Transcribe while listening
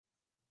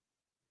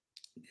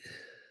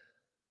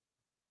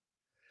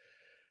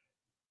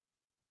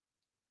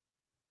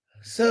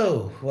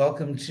So,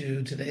 welcome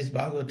to today's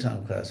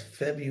Bhagavatam class,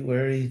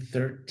 February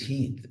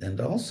 13th, and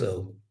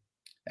also,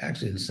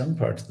 actually, in some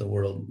parts of the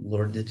world,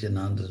 Lord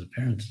Nityananda's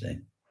Appearance Day,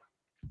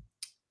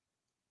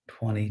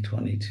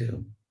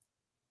 2022.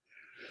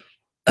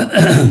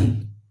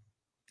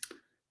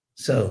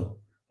 So,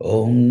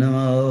 Om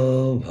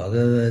Namo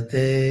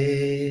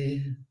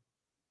Bhagavate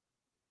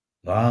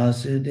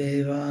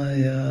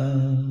Vasudevaya.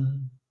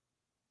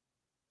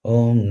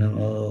 Om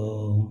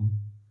Namo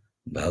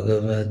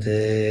Bhagavate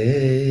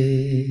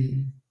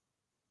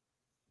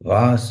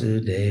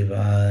Vasudevaya.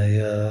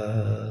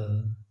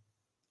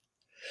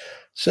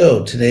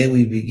 So today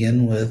we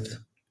begin with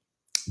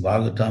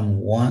Bhagavatam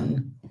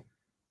 1,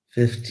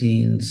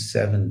 15,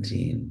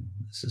 17.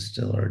 This is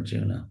still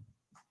Arjuna.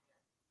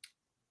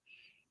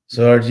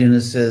 So Arjuna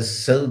says,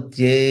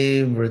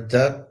 Sautye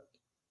Vratak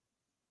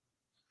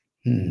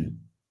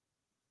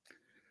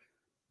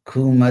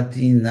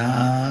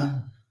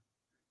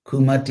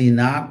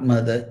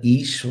Kumatinatmada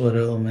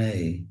Ishwaro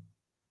me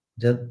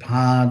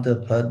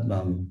Jatpada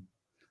Padmam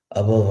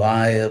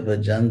Abhavaya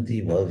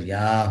Bhajanti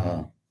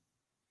Bhavyaha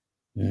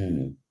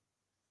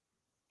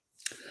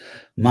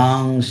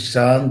Mang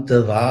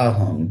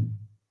Shantavaham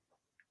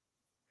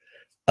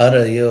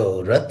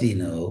Arayo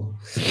Ratino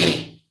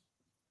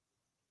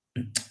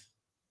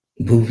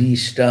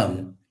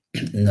Bhuvishtam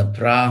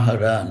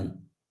Napraharan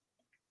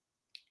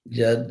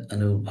Jad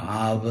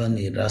Anubhava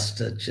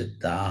Nirasta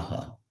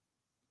Chittaha.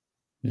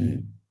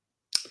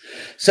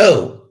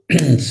 So,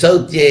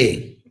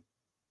 Sautye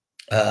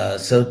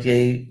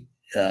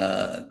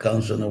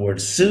comes from the word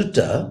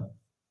Sutta,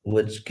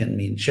 which can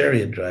mean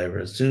chariot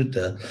driver.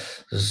 Sutta.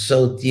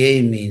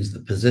 Sautye means the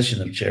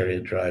position of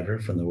chariot driver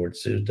from the word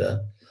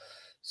Sutta.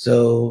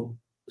 So,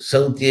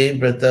 Sautye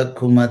Brata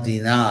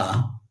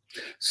Kumatina.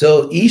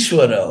 So,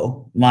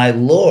 Ishwaro, my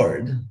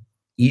Lord,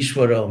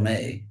 Ishwaro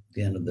me,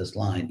 the end of this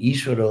line,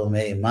 Ishwaro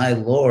me, my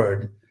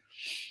Lord,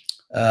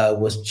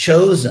 was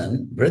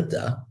chosen,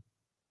 Brita,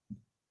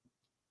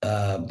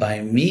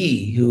 by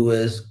me, who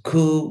is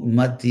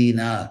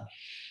Kumatina.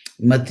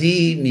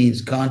 Mati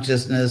means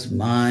consciousness,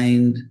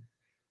 mind,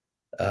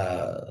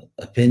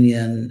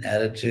 opinion,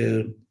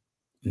 attitude,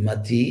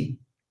 mati.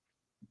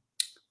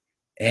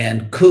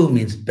 And ku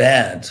means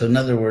bad. So in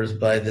other words,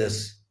 by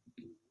this,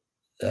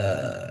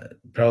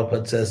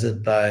 Prabhupada says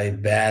it by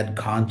bad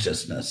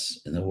consciousness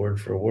in the word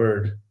for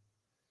word.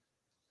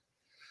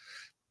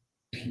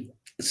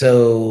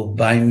 So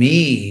by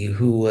me,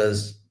 who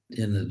was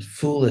in a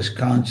foolish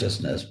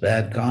consciousness,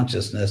 bad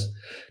consciousness,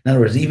 in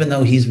other words, even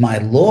though he's my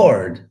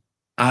Lord,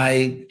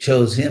 I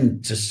chose him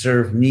to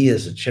serve me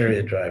as a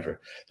chariot driver.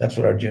 That's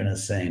what Arjuna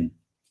is saying,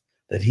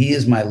 that he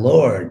is my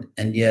Lord,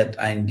 and yet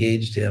I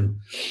engaged him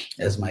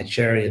as my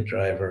chariot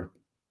driver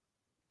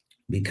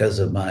because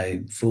of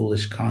my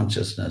foolish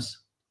consciousness.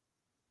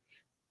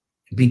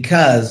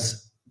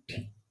 Because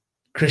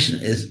Krishna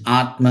is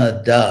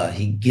Atma Da,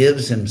 he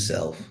gives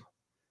himself.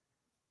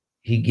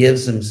 He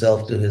gives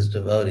himself to his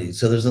devotees.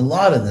 So there's a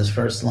lot in this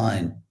first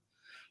line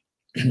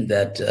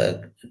that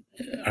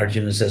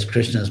Arjuna says,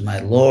 Krishna is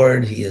my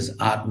Lord, he is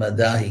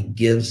Atmada, he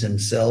gives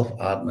himself,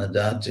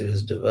 Atmada, to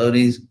his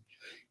devotees,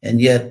 and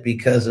yet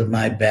because of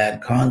my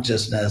bad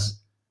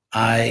consciousness,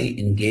 I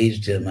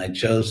engaged him, I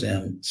chose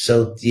him,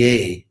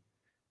 Sautye,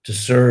 to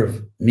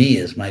serve me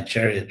as my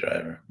chariot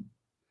driver.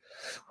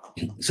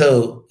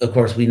 So, of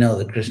course, we know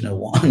that Krishna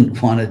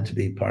wanted to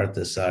be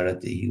Partha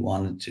Sarathi, he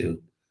wanted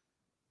to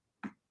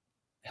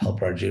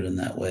help Arjuna in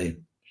that way.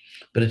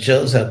 But it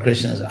shows how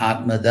Krishna is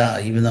Atmada,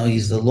 even though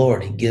he's the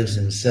Lord, he gives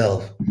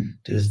himself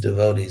to his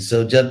devotees.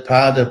 So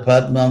Jatpada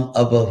Padmam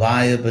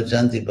Abhavaya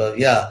Bhajanti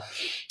Bhavya.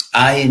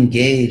 I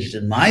engaged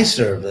in my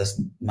service,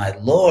 my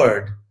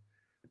Lord,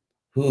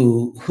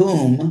 whose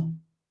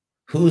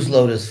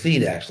lotus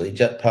feet, actually,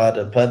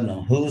 Jatpada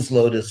Padmam, whose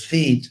lotus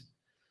feet,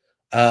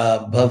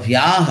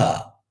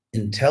 Bhavyaha,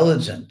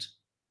 intelligent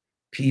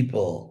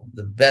people,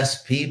 the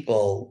best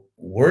people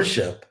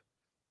worship,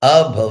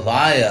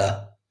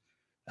 Abhavaya,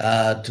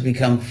 to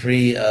become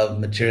free of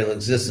material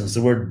existence.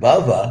 The word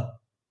bhava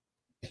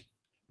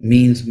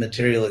means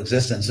material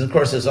existence. And of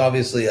course, there's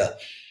obviously a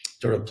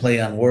sort of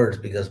play on words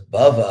because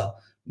bhava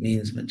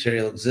means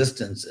material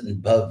existence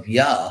and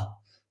bhavya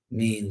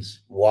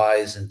means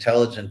wise,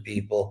 intelligent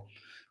people.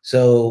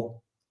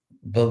 So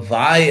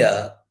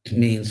bhavaya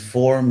means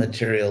for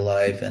material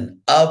life and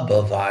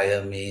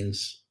abhavaya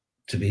means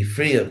to be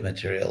free of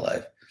material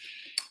life.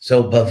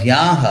 So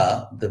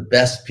Bhavyaha, the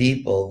best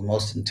people, the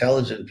most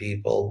intelligent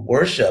people,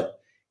 worship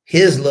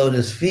his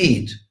lotus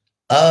feet,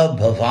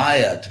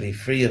 Abhavaya, to be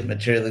free of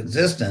material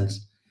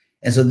existence.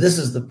 And so this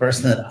is the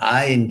person that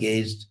I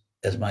engaged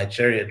as my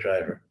chariot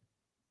driver.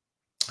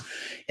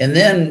 And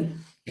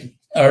then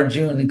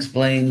Arjuna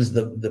explains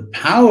the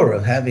power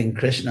of having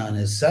Krishna on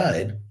his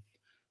side.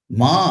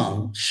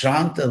 Mang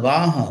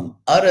Shantavaham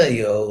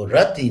Arayo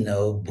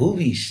Ratino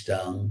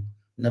Bhuvishtam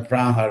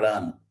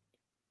Napraharan.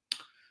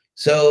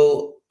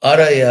 So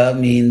Araya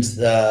means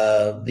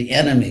the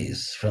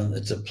enemies.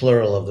 It's a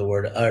plural of the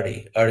word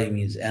Ari. Ari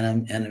means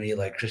enemy,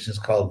 like Krishna is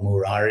called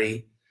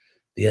Murari,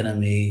 the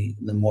enemy,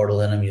 the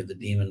mortal enemy of the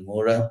demon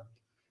Mura.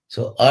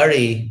 So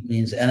Ari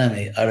means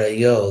enemy,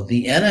 Arayo,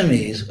 the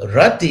enemies,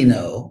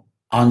 Ratino,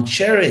 on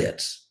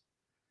chariots.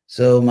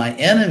 So my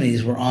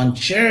enemies were on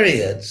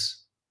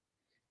chariots,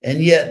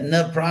 and yet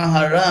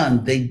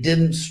Napraharan, they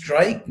didn't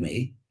strike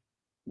me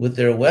with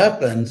their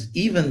weapons,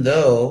 even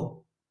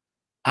though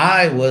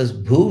I was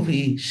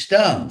bhuvi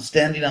stam,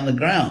 standing on the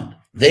ground.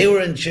 They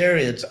were in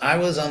chariots, I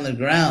was on the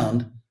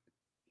ground,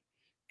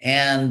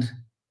 and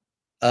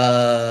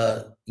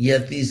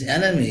yet these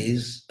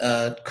enemies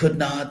could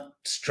not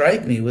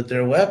strike me with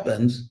their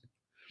weapons.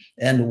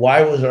 And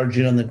why was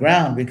Arjuna on the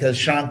ground? Because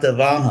Shanta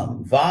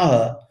Vaham.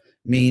 Vaha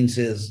means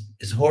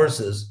his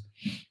horses,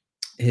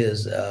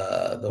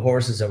 the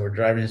horses that were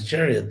driving his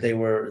chariot. They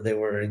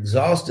were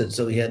exhausted,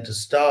 so he had to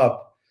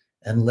stop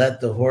and let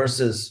the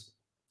horses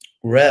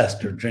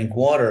rest or drink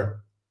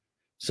water.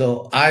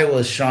 So I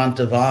was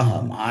Shanta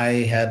Vaham.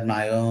 I had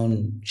my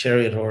own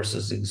chariot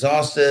horses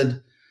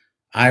exhausted.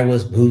 I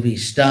was Bhuvi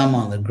Stam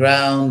on the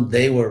ground.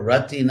 They were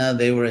Ratina.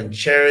 They were in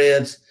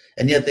chariots,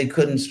 and yet they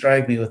couldn't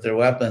strike me with their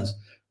weapons.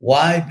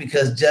 Why?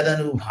 Because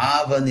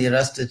Jadanubhava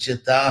Nirasta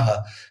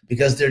Chittaha,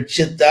 because their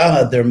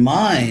Chittaha, their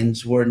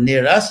minds were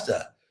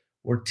Nirasta,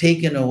 were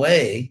taken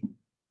away.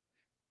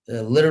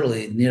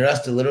 Literally,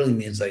 Nirasta literally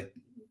means like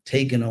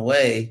taken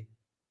away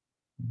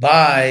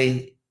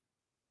by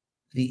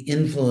the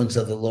influence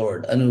of the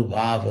Lord.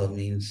 Anubhava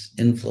means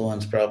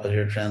influence. Prabhupada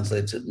here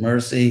translates it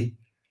mercy.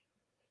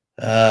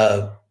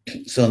 So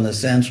in the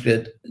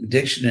Sanskrit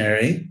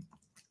dictionary,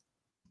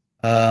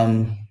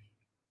 the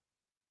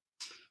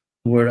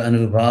word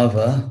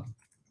anubhava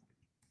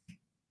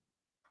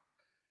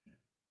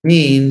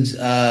means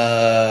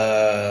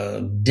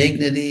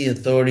dignity,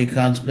 authority,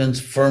 consequence,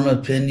 firm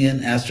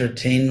opinion,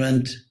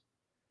 ascertainment,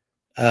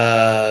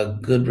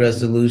 good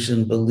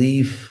resolution,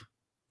 belief.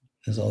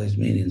 There's all these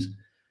meanings.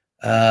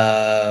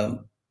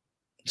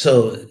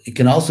 So it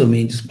can also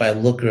mean just by a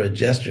look or a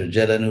gesture,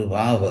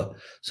 Jadanubhava.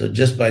 So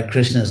just by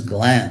Krishna's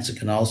glance, it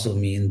can also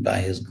mean by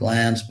his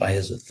glance, by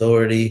his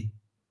authority,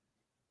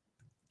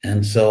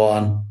 and so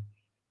on.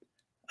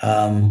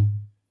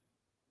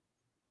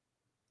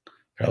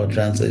 Prabhupada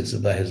translates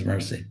it by his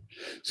mercy.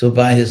 So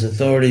by his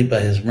authority,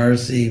 by his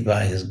mercy,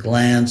 by his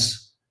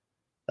glance,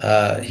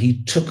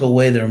 he took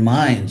away their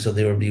minds, so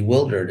they were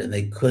bewildered and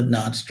they could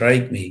not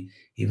strike me,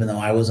 even though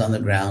I was on the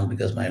ground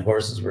because my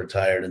horses were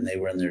tired and they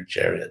were in their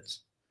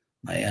chariots,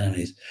 my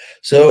enemies.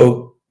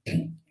 So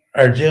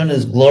Arjuna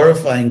is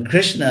glorifying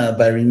Krishna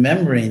by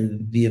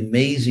remembering the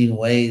amazing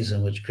ways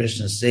in which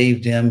Krishna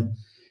saved him,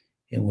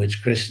 in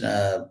which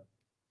Krishna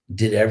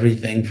did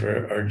everything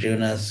for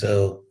Arjuna.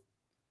 So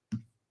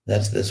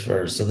that's this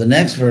verse. So the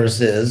next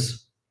verse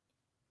is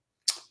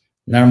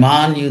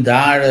Narman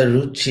Yudara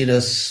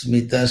Ruchira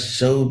Smita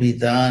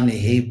Shobhitani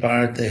He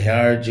Partha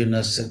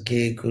Arjuna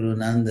Sakhe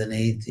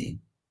Kurunandaneti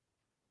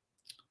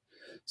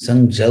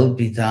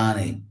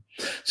Sangjalpitani.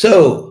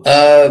 So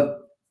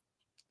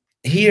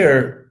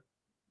here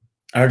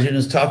Arjuna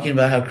is talking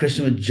about how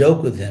Krishna would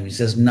joke with him. He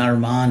says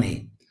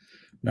Narmani.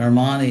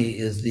 Narmani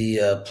is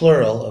the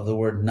plural of the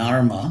word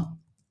Narma,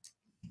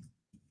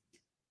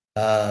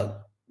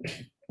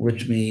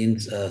 which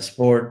means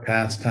sport,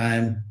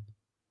 pastime.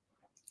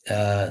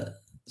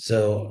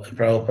 So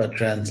Prabhupada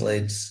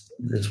translates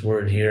this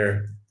word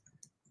here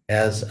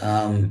as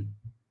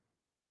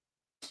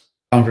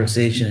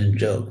conversation and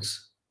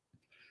jokes.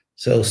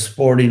 So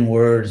sporting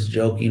words,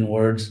 joking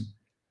words.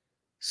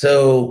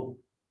 So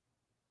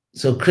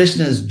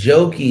Krishna's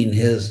joking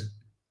his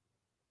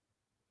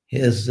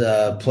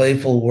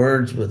playful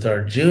words with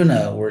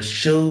Arjuna were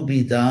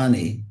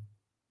shobhitani.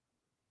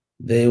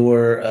 They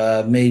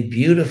were made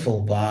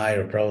beautiful by,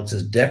 or Prabhupada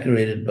says,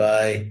 decorated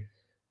by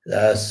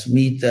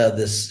Smita,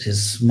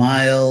 his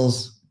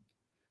smiles.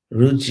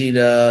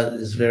 Ruchira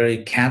is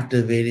very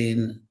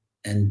captivating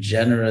and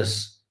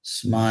generous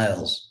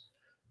smiles.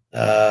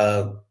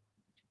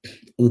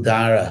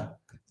 Udara,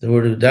 the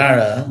word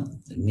udara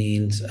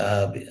means,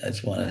 I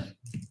just want to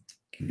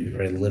give you a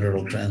very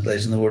literal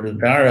translation. The word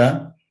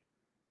udara,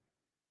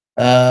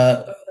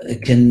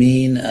 it can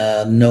mean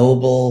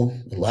noble,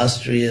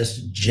 illustrious,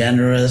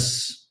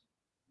 generous,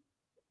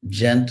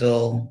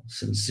 gentle,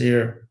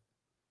 sincere,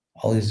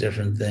 all these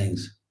different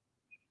things.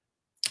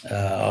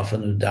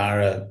 Often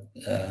udara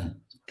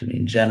can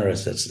mean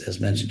generous, as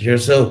mentioned here.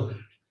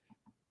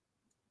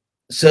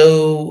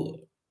 So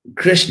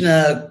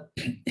Krishna,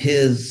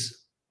 his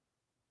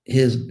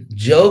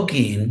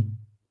joking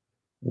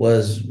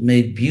was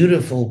made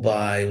beautiful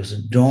by, was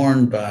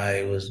adorned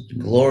by, was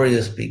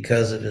glorious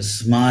because of his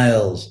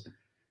smiles,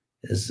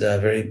 his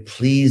very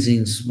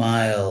pleasing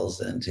smiles,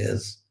 and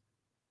his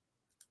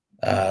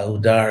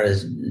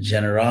udara's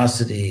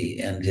generosity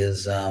and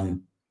his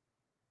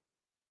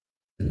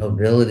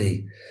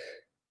nobility,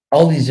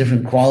 all these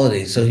different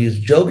qualities. So he was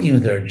joking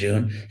with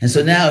Arjuna. And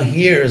so now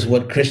here's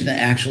what Krishna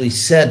actually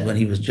said when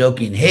he was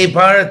joking. Hey,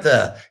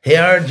 Bharata, hey,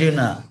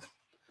 Arjuna.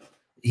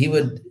 In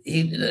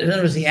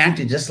other words, he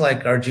acted just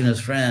like Arjuna's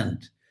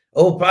friend.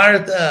 Oh,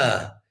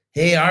 Partha,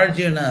 hey,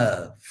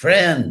 Arjuna,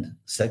 friend,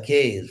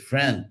 Sakhe, his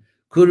friend,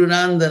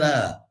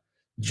 Kurunandana,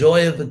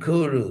 joy of the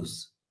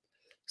Kurus,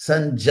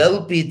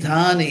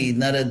 Sanjalpitani,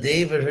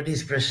 Naradeva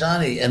Hridis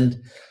Prashani.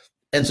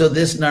 And so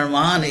this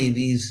Narmani,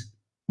 these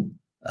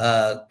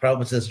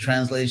Prabhupada says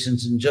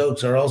translations and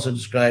jokes are also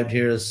described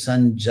here as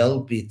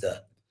Sanjalpita,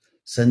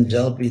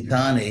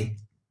 Sanjalpitani.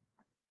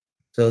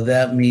 So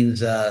that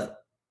means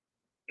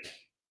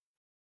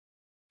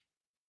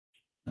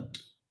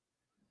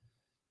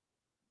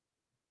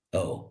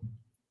oh,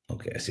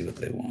 okay, I see what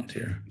they want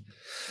here.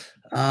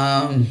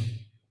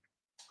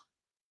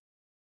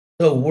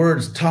 So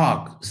words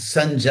talk.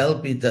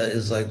 Sanjalpita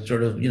is like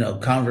sort of,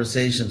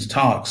 conversations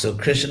talk. So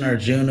Krishna and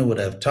Arjuna would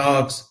have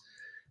talks.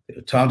 They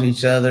would talk to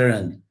each other,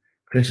 and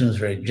Krishna was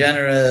very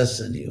generous,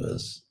 and he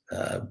was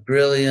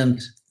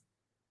brilliant.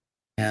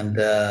 And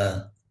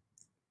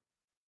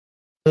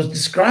was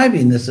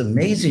describing this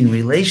amazing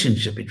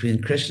relationship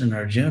between Krishna and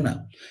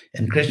Arjuna.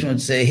 And Krishna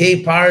would say,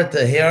 hey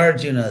Partha, hey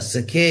Arjuna,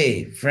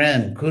 Sakhe,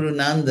 friend,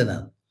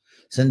 Kurunandana,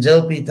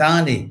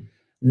 Sanjalpitani,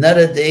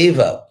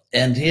 Naradeva.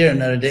 And here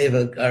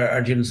Naradeva,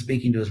 Arjuna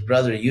speaking to his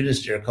brother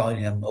Yudhishthira, calling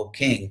him, O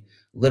king,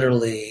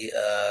 literally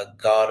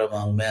God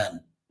among men.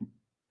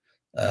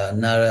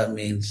 Nara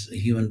means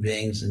human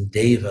beings, and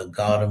Deva,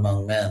 God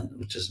among men,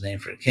 which is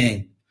named for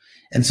king.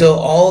 And so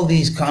all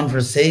these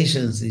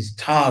conversations, these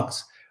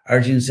talks,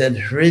 Arjuna said,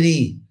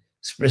 Hridi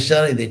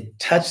Sprashani, they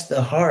touch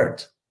the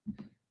heart.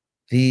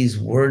 These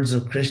words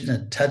of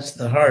Krishna touch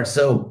the heart.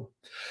 So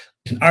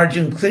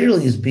Arjuna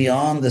clearly is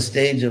beyond the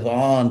stage of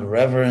awe and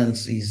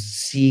reverence. He's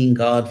seeing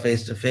God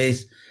face to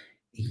face.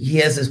 He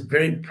has this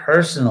very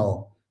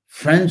personal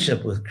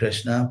friendship with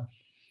Krishna,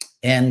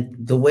 and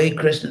the way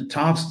Krishna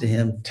talks to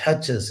him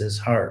touches his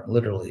heart,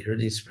 literally,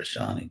 Hridi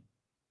Sprashani.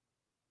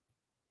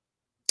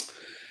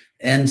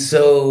 And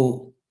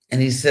so,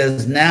 and he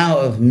says, now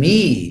of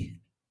me,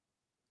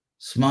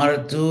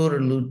 Smaratur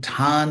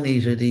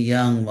Lutani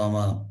Hridiyang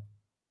Mama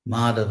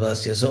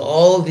Madhavasya. So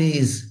all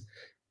these,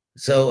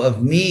 so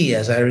of me,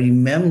 as I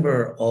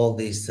remember all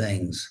these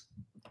things,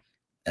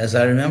 of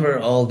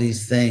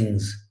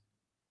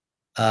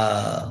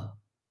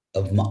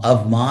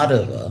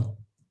Madhava,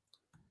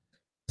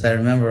 as I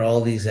remember all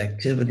these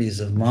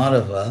activities of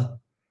Madhava,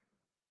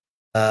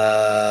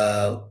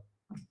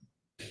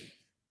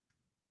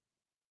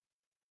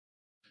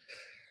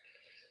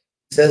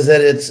 says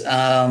that it's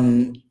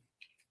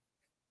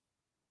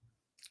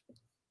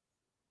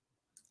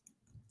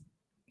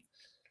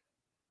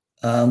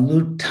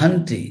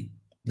Lutanti,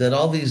 that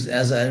all these,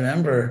 as I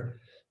remember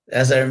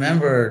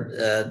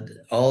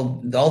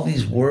all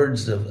these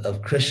words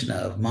of Krishna,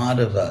 of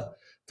Madhava,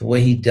 the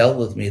way he dealt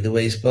with me, the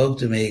way he spoke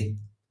to me,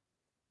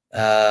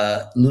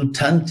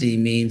 Lutanti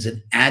means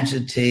it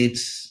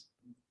agitates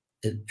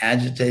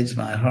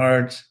my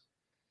heart.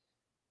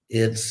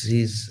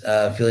 He's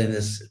feeling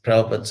this,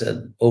 Prabhupada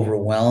said,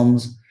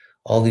 overwhelms.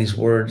 All these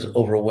words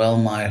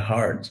overwhelm my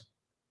heart.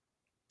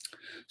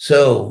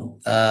 So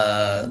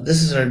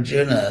this is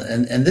Arjuna,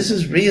 and this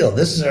is real.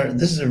 This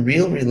is a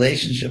real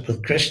relationship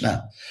with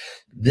Krishna.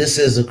 This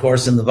is, of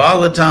course, in the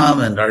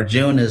Bhagavatam, and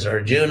Arjuna is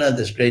Arjuna,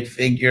 this great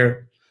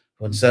figure,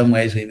 who in some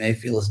ways we may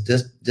feel is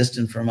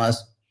distant from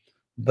us,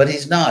 but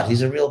he's not.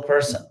 He's a real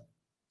person.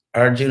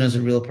 Arjuna is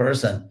a real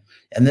person,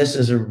 and this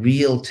is a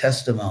real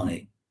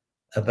testimony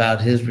about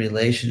his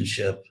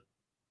relationship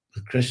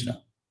with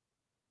Krishna.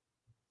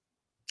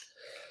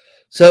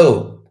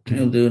 So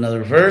we'll do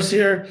another verse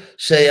here.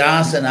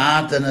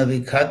 Shayasanatana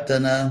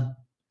vikatana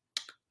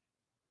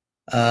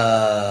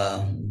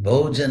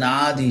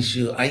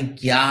Bhojanadishu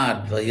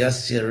aikyad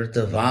vayasya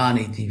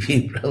ritavani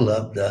tivi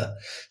pralabda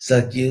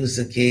sakyu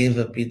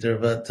sakeva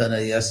pitarvatana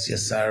yasya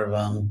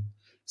sarvam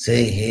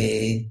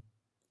sehe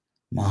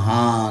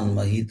mahan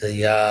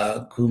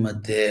mahitaya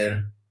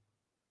kumater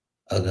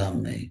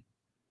agamne.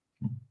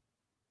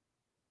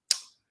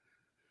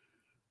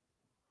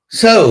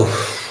 So,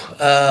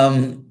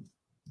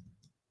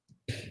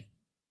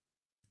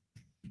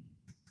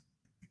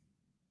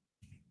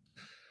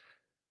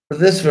 for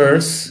this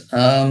verse,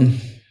 so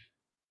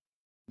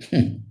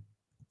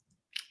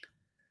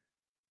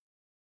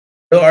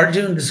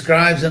Arjuna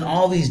describes in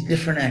all these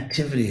different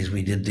activities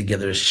we did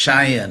together,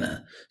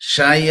 Shayana.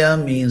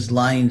 Shaya means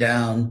lying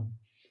down.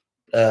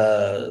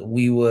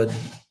 We would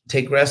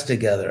take rest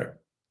together,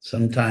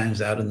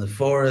 sometimes out in the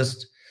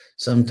forest,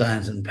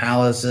 sometimes in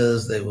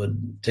palaces. They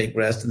would take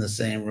rest in the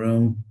same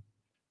room.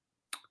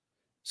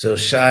 So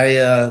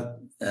Shaya,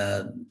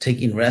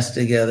 taking rest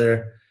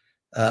together.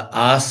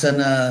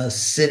 Asana,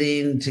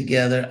 sitting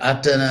together.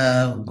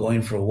 Atana,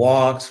 going for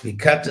walks.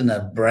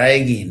 Vikatana,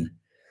 bragging.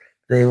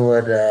 They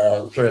would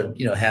sort of,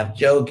 have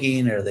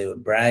joking, or they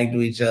would brag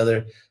to each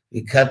other.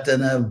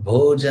 Vikatana,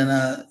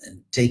 bhojana,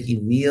 and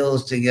taking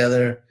meals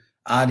together.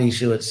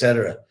 Adishu,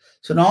 etc.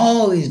 So in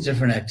all these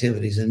different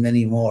activities and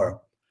many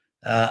more.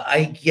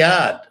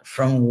 Aikyat,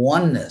 from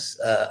oneness.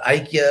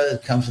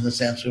 Aikya comes from the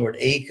Sanskrit word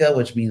eka,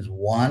 which means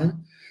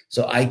one.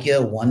 So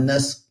Aikya,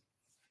 oneness.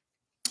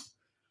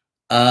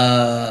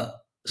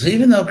 So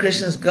even though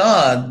Krishna is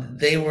God,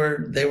 there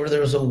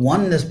was a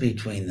oneness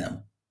between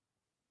them.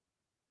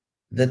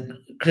 that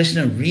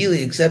Krishna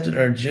really accepted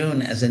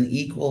Arjuna as an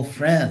equal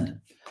friend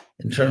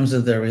in terms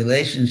of their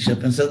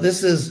relationship. And so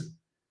this is,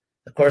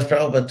 of course,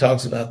 Prabhupada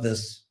talks about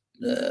this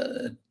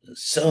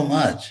so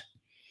much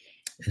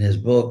in his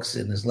books,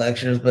 in his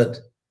lectures, but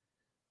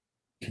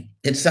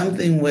it's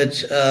something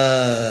which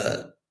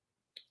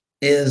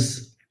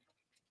is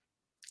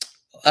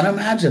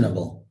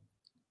unimaginable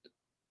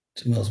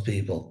to most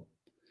people,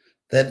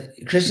 that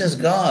Krishna is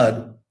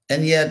God,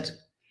 and yet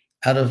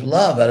out of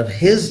love, out of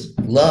his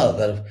love,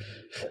 out of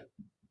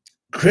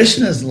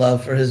Krishna's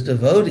love for his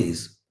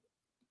devotees,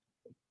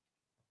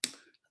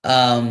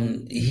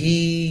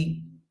 he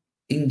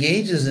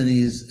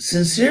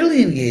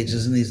sincerely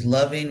engages in these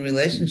loving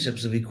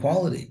relationships of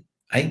equality,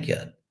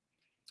 aikya,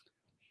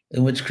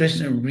 in which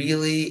Krishna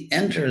really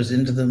enters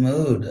into the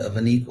mood of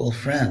an equal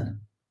friend.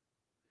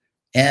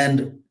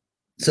 And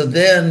so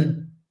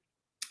then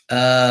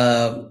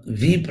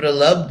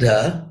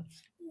vipralabdha,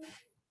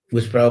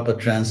 which Prabhupada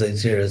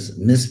translates here as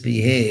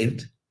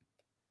misbehaved,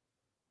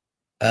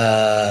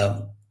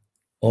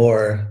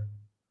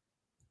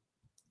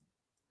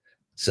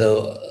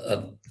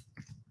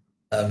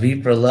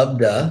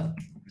 vipralabdha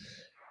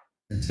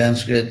in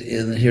Sanskrit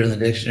here in the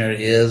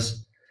dictionary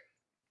is,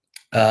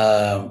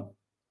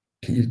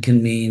 it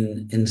can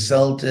mean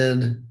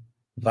insulted,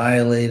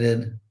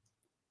 violated,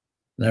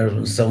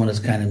 when someone has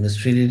kind of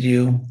mistreated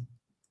you.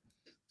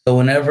 So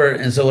what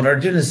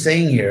Arjuna is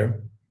saying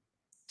here,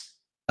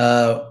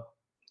 Prabhupada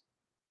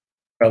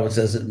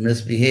says it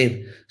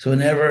misbehaved. So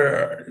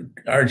whenever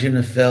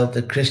Arjuna felt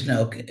that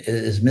Krishna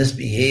is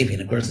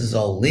misbehaving, of course this is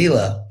all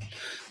Leela,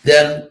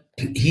 then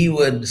he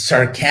would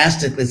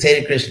sarcastically say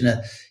to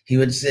Krishna, he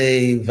would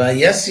say,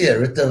 Vayasya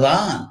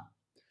Ritavan.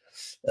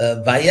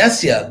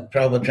 Vayasya,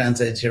 Prabhupada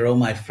translates here, oh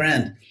my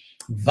friend.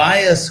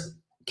 Vayas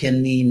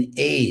can mean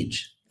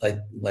age,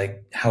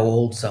 like how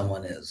old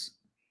someone is.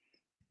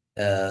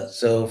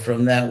 So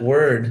from that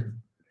word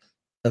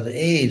of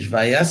age,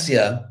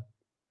 Vayasya,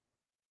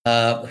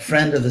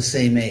 friend of the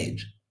same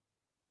age.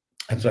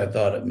 That's what I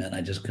thought it meant.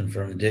 I just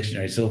confirmed the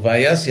dictionary. So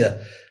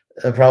Vayasya,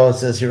 Prabhupada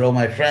says here, oh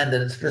my friend,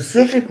 and it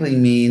specifically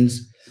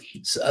means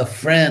a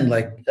friend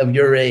like of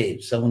your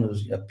age, someone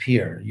who's a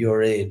peer,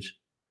 your age,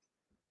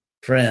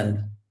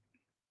 friend.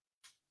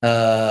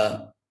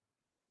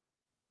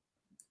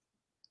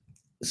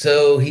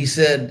 So he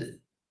said,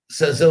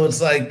 so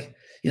it's like,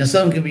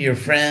 someone can be your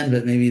friend,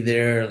 but maybe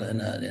they're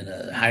in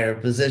a higher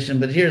position.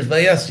 But here's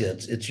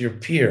Vayasya, it's your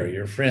peer,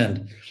 your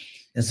friend.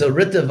 And so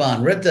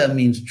Ritavan, Rita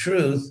means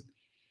truth,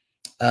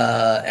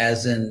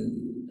 as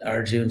in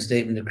Arjuna's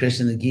statement to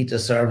Krishna, the Gita,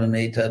 Sarvam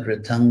etad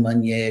ritang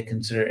manye,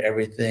 consider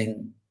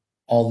everything,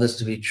 all this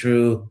to be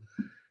true,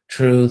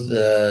 truth,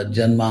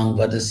 janmang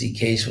vadasi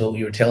kesva, what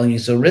we were telling you.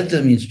 So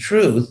Rita means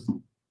truth,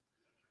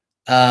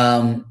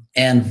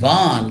 and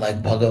Van,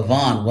 like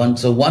Bhagavan, one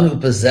who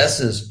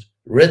possesses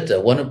Rita,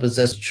 one who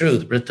possesses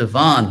truth.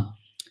 Ritavan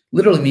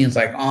literally means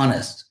like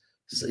honest,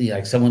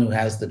 like someone who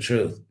has the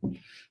truth.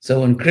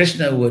 So when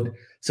Krishna would,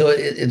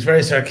 it's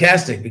very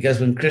sarcastic, because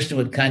when Krishna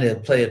would kind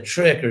of play a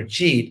trick or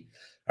cheat,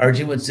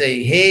 Arjuna would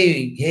say,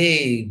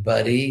 hey,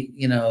 buddy,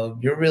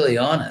 you're really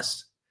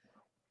honest,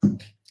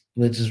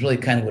 which is really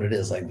kind of what it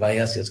is. Like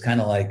Vayasya, it's kind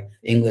of like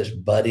English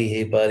buddy,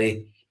 hey,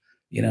 buddy,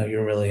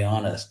 you're really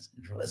honest.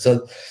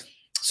 So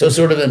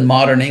sort of in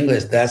modern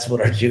English, that's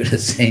what Arjuna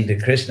is saying to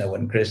Krishna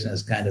when Krishna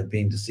is kind of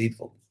being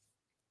deceitful.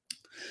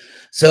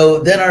 So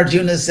then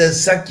Arjuna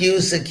says, Sakyu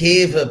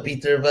Sakeva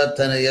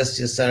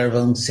Pitarvatanayasya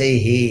Sarvam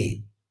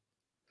Sehe.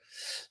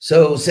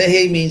 So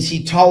Sehe means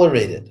he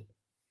tolerated.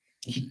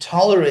 He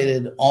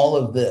tolerated all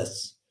of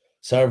this.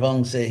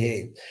 Sarvam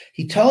Sehe.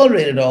 He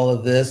tolerated all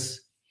of this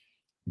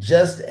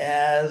just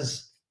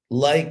as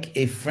like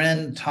a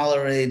friend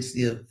tolerates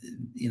the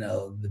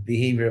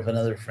behavior of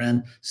another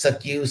friend.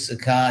 Sakyu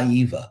Sakha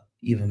Eva.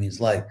 Eva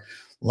means like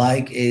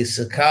a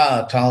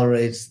Sakha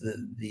tolerates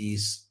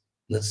these,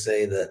 let's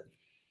say, the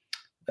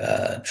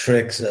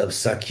tricks of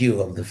Sakyu,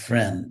 of the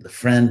friend. The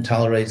friend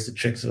tolerates the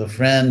tricks of a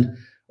friend,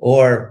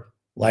 or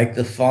like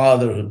the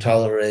father who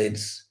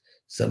tolerates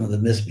some of the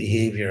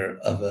misbehavior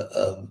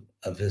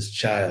of his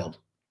child.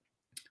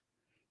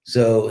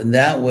 So in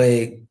that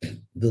way,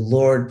 the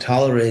Lord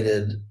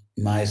tolerated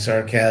my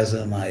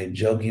sarcasm, my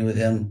joking with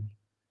him,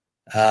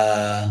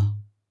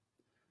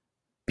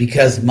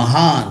 because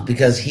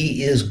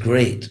he is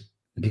great,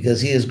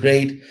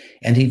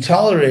 and he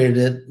tolerated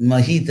it,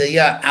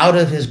 mahitaya, out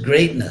of his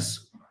greatness.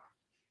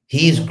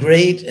 He's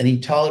great, and he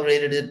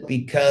tolerated it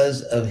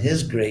because of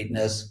his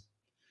greatness.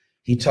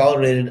 He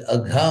tolerated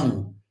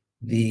agham,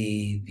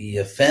 the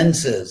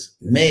offenses,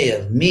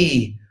 of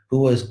me, who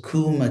was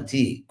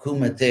kumati,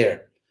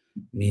 kumater,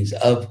 means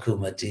of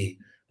kumati,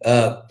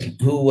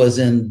 who was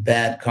in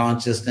bad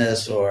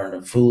consciousness or in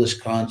a foolish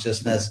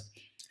consciousness,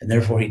 and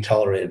therefore he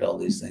tolerated all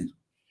these things.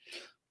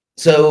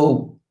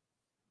 So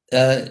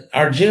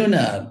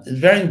Arjuna is a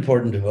very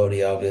important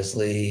devotee,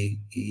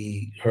 obviously.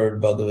 He heard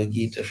Bhagavad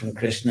Gita from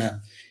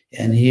Krishna,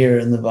 and here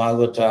in the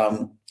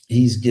Bhagavatam,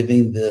 he's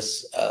giving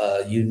this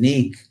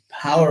unique,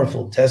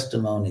 powerful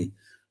testimony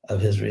of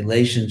his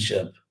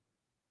relationship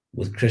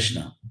with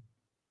Krishna.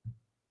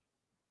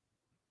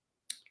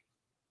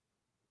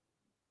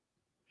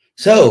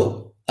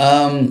 So,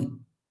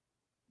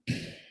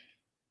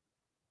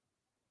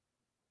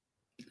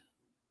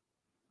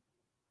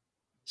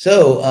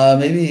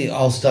 maybe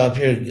I'll stop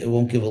here. I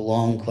won't give a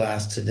long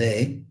class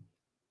today.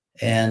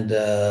 And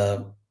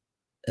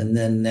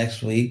then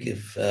next week,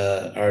 if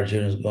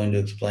Arjuna is going to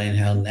explain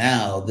how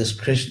now this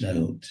Krishna,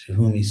 to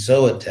whom he's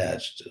so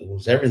attached, who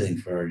was everything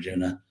for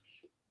Arjuna,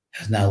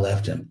 has now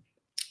left him.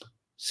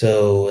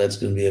 So that's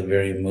going to be a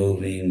very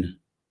moving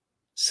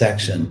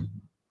section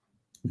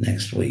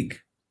next week.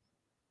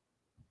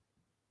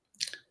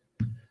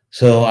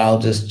 So I'll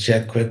just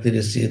check quickly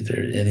to see if there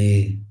are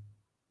any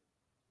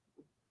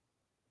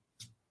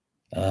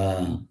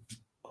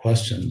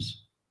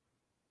questions.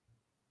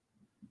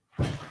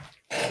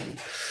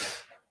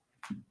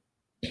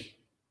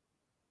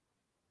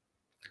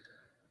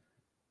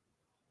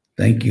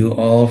 Thank you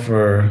all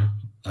for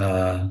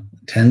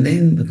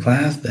attending the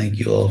class. Thank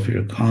you all for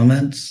your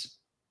comments.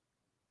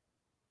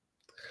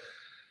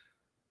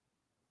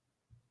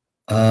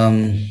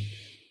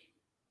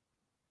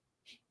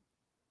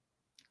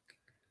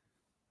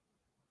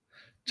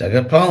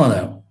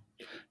 Jagatpalana.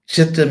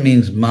 Chitta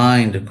means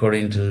mind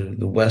according to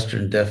the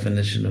Western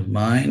definition of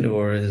mind,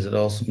 or is it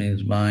also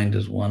means mind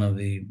as one of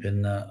the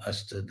Bhinna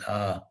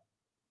Ashtadha?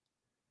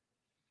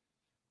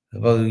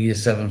 Bhagavad Gita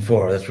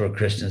 7.4, that's where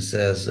Krishna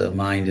says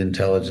mind,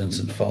 intelligence,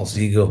 and false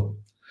ego.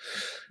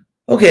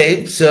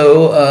 Okay,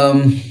 so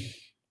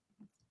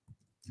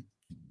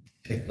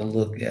take a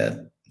look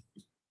at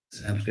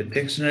Sanskrit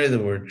dictionary. The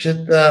word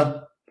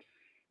chitta,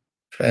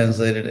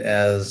 translated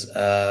as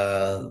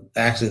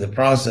actually the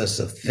process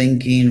of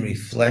thinking,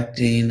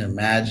 reflecting,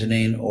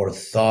 imagining, or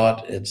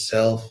thought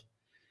itself.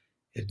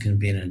 It can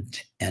be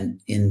an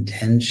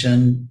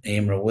intention,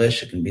 aim, or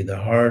wish. It can be the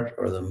heart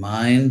or the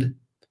mind.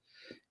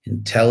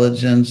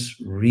 Intelligence,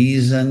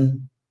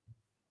 reason.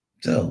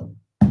 So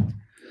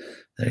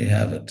there you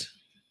have it.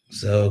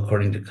 So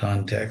according to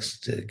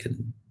context, it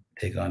can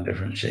take on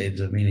different shades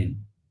of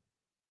meaning.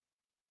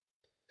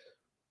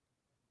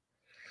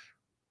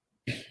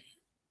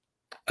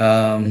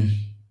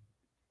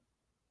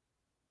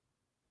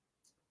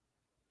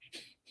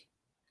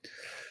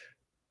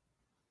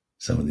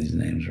 Some of these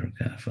names are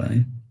kind of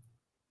funny.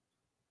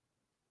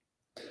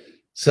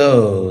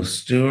 So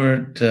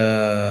Stuart,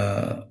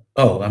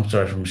 I'm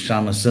sorry, from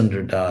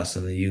Shyamsundar Das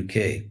in the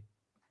UK.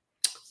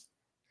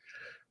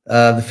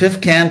 The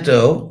fifth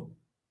canto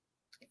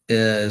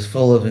is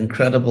full of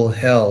incredible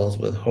hells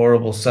with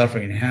horrible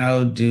suffering.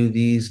 How do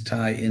these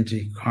tie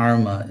into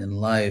karma in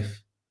life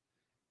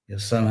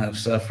if some have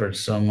suffered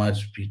so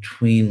much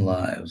between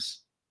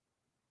lives?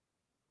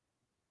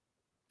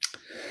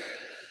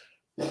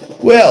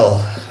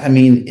 Well, I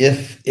mean,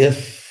 if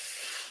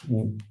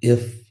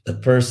a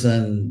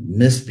person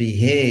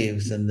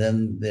misbehaves and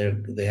then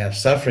they have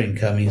suffering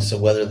coming, so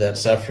whether that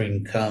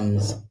suffering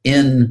comes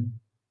in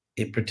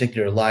a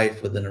particular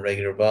life within a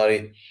regular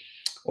body,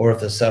 or if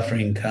the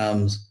suffering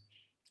comes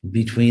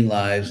between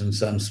lives in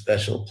some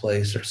special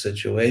place or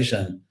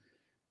situation,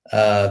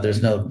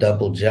 there's no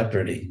double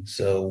jeopardy.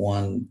 So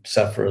one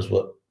suffers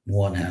what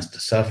one has to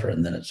suffer,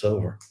 and then it's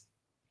over.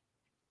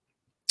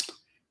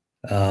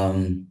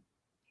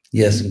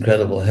 Yes,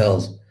 incredible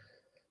hells.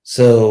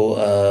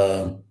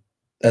 So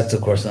that's,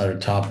 of course, another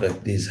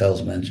topic, these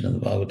hells mentioned in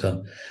the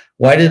Bhagavatam.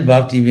 Why did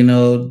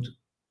Bhaktivinoda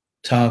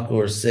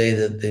Thakur say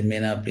that they may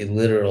not be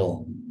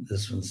literal?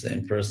 This from the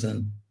same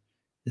person.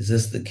 Is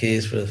this the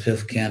case for the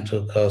fifth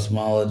canto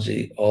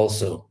cosmology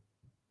also?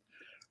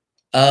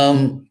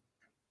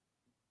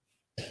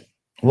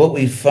 What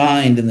we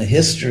find in the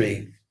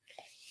history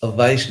of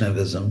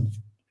Vaishnavism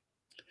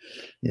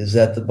is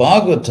that the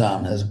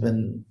Bhagavatam has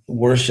been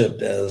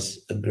worshipped as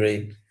the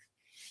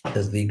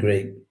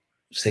great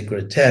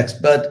sacred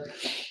text, but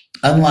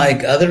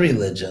unlike other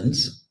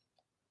religions,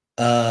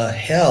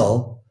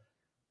 hell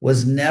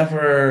was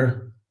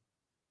never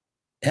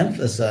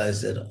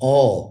emphasized at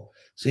all.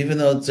 So even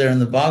though it's there in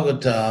the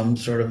Bhagavatam,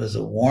 sort of as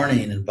a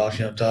warning, and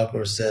Bhaktivinoda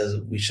Thakur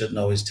says we shouldn't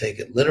always take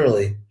it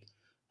literally,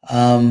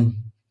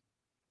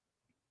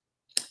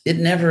 it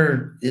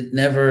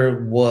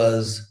never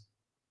was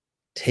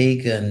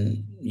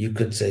taken, you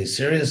could say,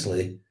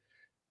 seriously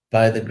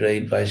by the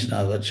great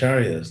Vaishnava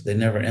acharyas. They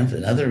never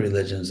emphasized. In other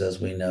religions, as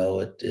we know,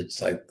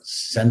 it's like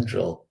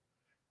central.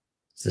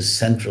 It's the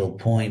central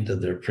point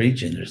of their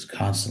preaching. They're just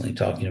constantly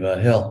talking about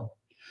hell.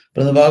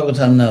 But in the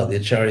Bhagavatam, no, the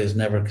acharyas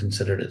never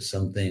considered it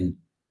something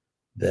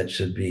that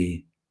should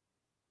be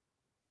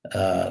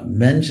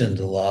mentioned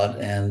a lot,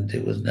 and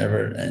it was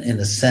never, in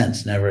a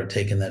sense, never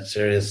taken that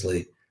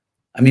seriously.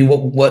 I mean,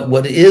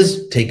 what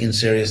is taken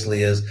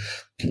seriously is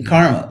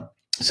karma.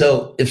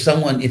 So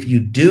if you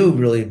do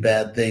really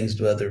bad things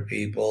to other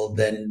people,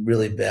 then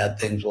really bad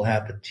things will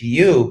happen to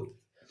you.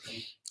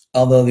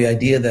 Although the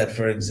idea that,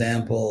 for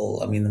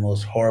example, I mean, the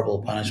most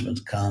horrible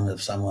punishments come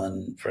if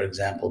someone, for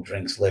example,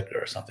 drinks liquor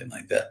or something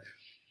like that.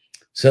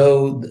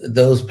 So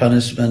those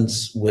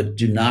punishments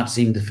do not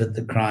seem to fit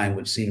the crime,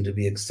 which seem to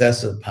be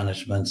excessive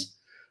punishments.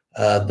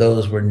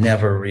 those were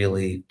never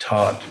really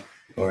taught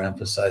or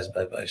emphasized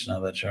by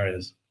Vaishnava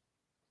acharyas.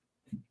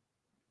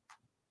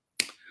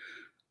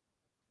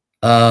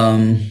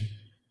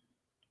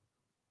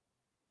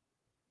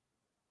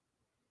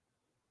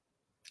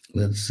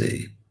 Let's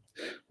see.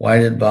 Why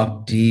did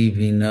Bhakti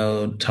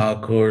Vinod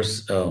Thakur?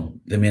 Oh,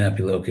 they may not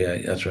be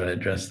okay. That's right. I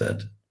addressed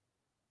that.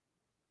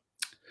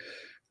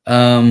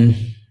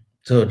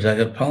 So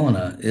Jagat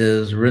Palana,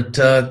 is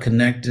Rita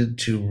connected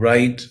to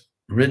right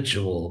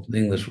ritual? The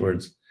English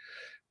words,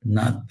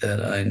 not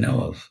that I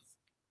know of.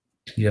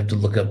 You have to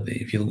look up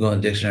if you go in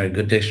a dictionary, a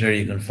good dictionary,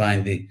 you can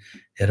find the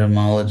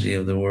etymology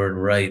of the word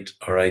right,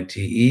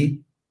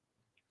 R-I-T-E.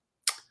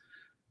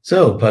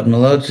 So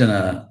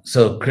Padmalochana,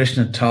 so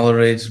Krishna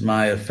tolerates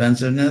my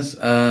offensiveness.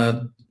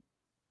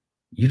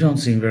 You don't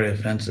seem very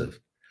offensive.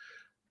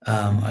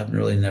 I've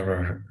really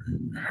never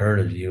heard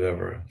of you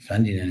ever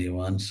offending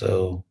anyone.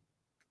 So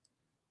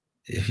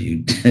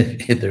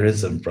if there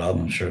is some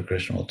problem, I'm sure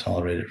Krishna will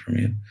tolerate it from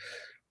you.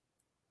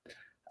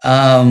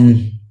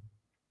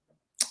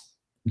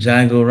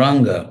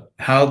 Jagoranga,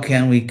 how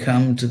can we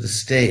come to the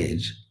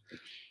stage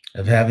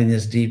of having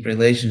this deep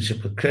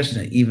relationship with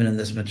Krishna, even in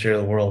this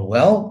material world?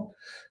 Well,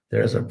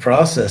 there's a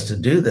process to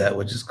do that,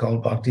 which is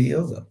called Bhakti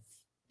Yoga.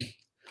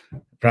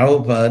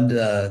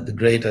 Prabhupada, the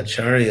great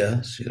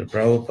Acharya, Srila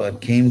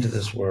Prabhupada, came to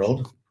this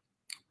world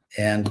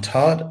and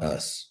taught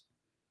us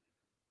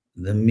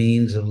the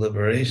means of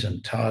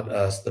liberation, taught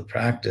us the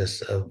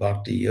practice of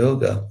Bhakti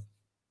Yoga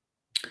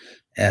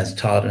as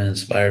taught and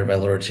inspired by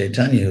Lord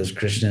Chaitanya, who's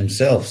Krishna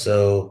himself.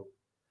 So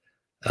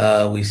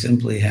we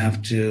simply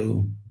have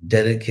to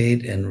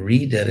dedicate and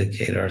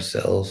rededicate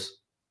ourselves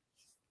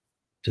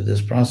to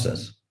this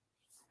process.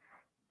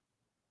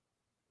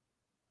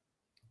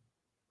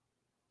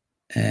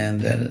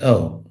 And then,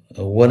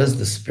 what is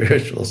the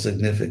spiritual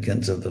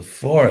significance of the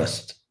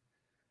forest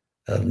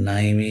of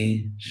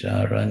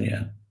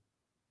Naimisharanya?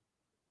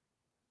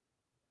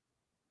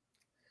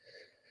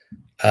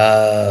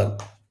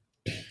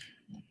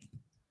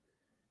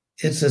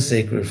 It's a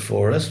sacred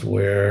forest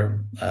where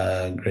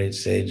great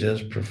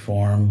sages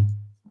perform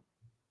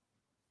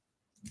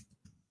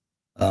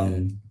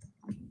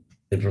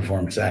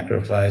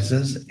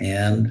sacrifices,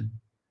 and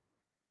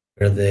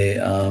where they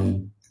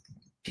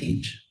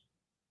teach.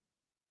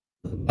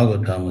 The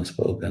Bhagavatam was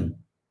spoken.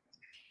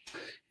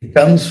 It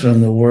comes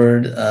from the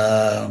word,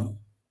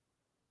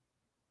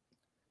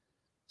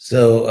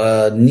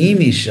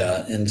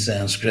 nimisha in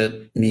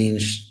Sanskrit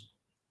means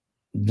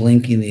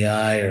blinking the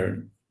eye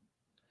or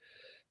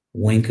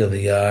wink of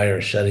the eye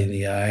or shutting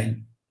the eye.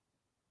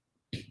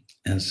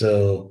 And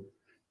so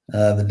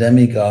the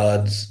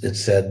demigods, it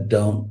said,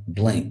 don't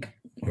blink,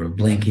 or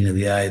blinking of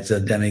the eye. It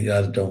said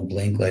demigods don't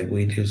blink like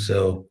we do.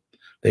 So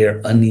they are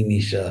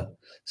animisha.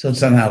 So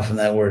somehow from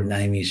that word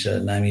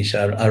Naimisha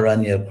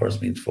Aranya, of course,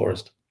 means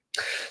forest.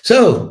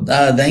 So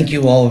thank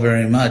you all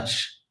very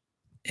much.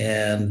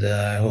 And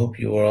I hope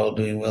you are all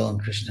doing well in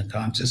Krishna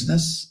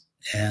consciousness,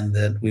 and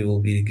that we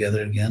will be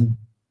together again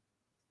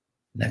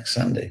next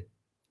Sunday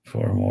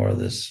for more of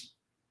this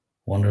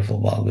wonderful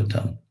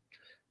Bhagavatam.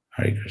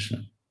 Hare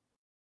Krishna.